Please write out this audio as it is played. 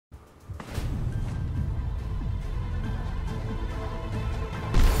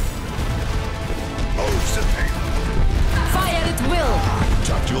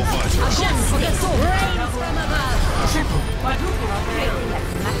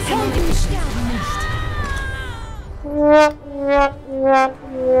What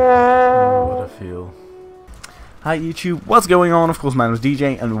a feel. Hi YouTube, what's going on? Of course, my name is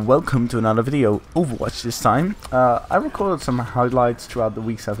DJ and welcome to another video, Overwatch this time. I recorded some highlights throughout the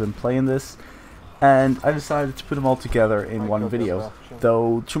weeks I've been playing this, and I decided to put them all together in one video.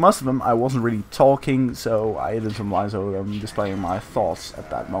 Though through most of them I wasn't really talking, so I added some lines over them displaying my thoughts at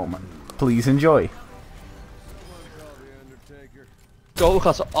that moment. Please enjoy. Go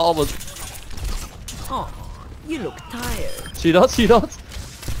gaat ze allemaal. Oh, you look tired. Zie je dat? Zie je dat?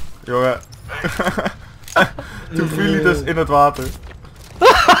 Jongen. Toen viel hij dus in het water.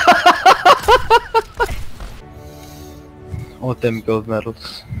 All them gold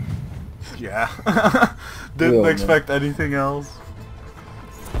medals. Yeah. Didn't expect anything else.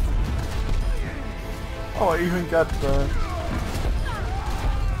 Oh, I even got the...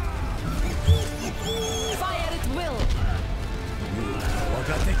 Fire at will.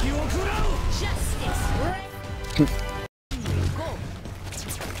 Justice. Go.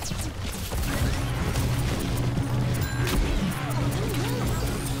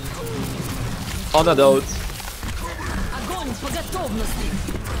 Anna dood. Огонь по готовности.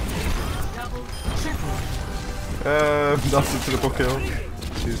 That's a triple kill.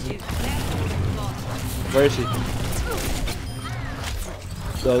 Jesus. Where is he?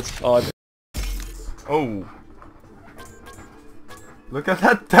 Dood. Oh, Oh. Look at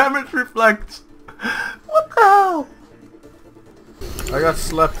that damage reflect. What the hell? I got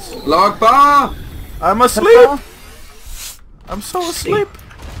slept. Log bar! I'm asleep. I'm so asleep.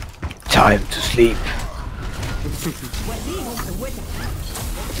 Time to sleep.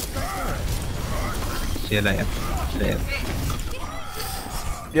 See you later. See ya.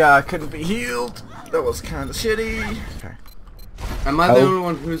 Yeah, I couldn't be healed. That was kind of shitty. Okay. Am I the only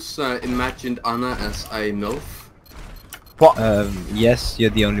one who's imagined Anna as a MILF? What? Yes, you're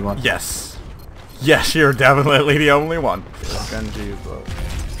the only one. Yes. Yes, you're definitely the only one. Genji, but...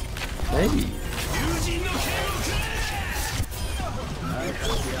 Hey.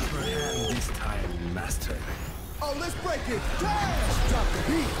 Oh, let's break it! Drop the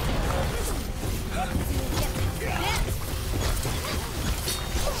beat!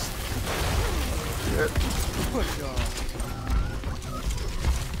 Push it on.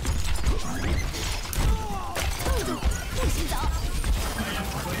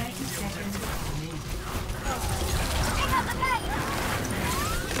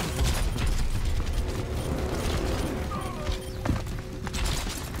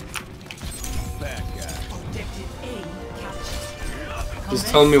 Just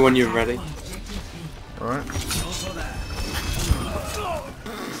tell me when you're ready. Alright.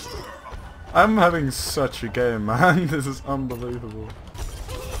 I'm having such a game, man. This is unbelievable.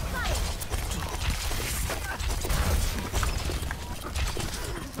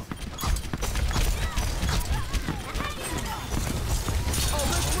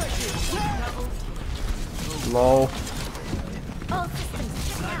 LOL.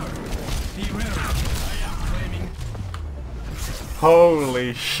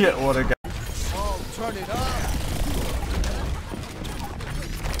 Holy shit, what a guy. Oh, turn it up!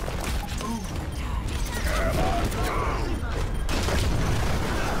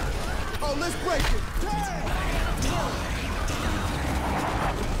 Oh, let's break it!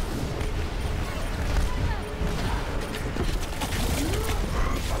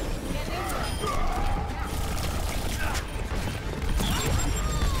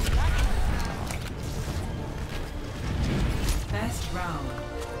 Best round.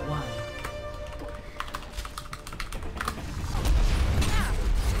 One.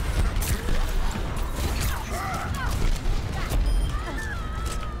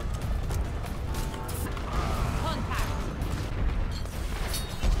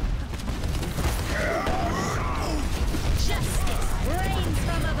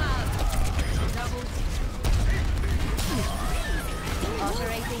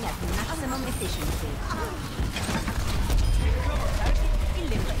 Operating at maximum efficiency.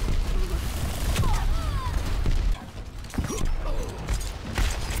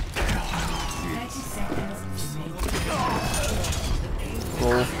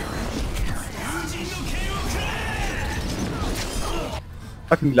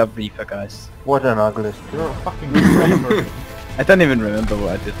 Fucking love Reaper, guys. What an ugly. You're a fucking gamer. I don't even remember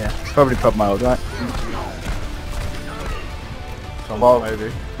what I did here. Probably pop my old, right? Well,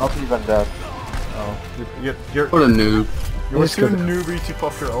 maybe. Not even that. Oh, you're What a noob. you're It's too good. newbie to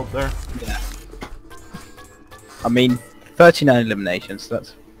pop your ult there. Yeah. I mean, 39 eliminations,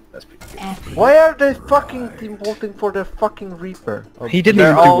 that's pretty good. Why are they fucking team voting for the fucking Reaper? He didn't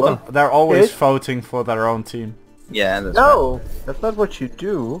They're even do all well. they're always Yes. voting for their own team. Yeah, that's right. No, that's not what you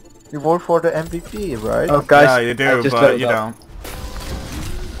do. You vote for the MVP, right? Oh, guys, Yeah, you I do, just but leveled you up. don't.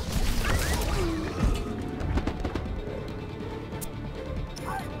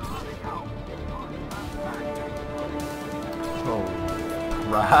 Oh,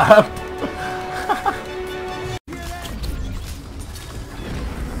 crap.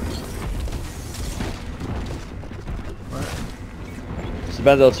 Ze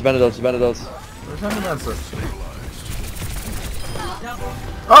zijn dood, ze zijn dood, ze zijn dood. Waar zijn de mensen?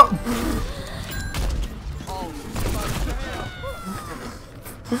 Oh!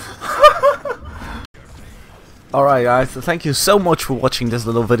 Alright guys, so thank you so much for watching this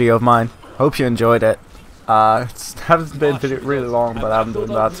little video of mine. Hope you enjoyed it. It hasn't been really long, but I'm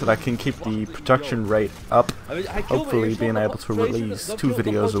doing that so that I can keep the production rate up. Hopefully being able to release 2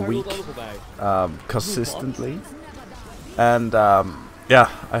 videos a week consistently. And yeah,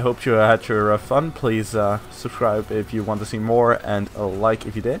 I hope you had your fun. Please subscribe if you want to see more, and a like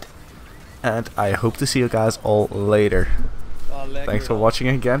if you did. And I hope to see you guys all later. Thanks for watching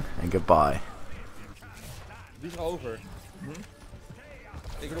again, and goodbye. Die is over.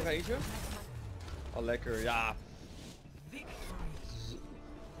 Ik er nog eentje? Oh, lekker, ja.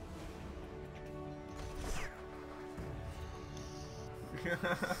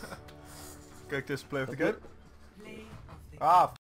 Kijk, this play of the game. Ah.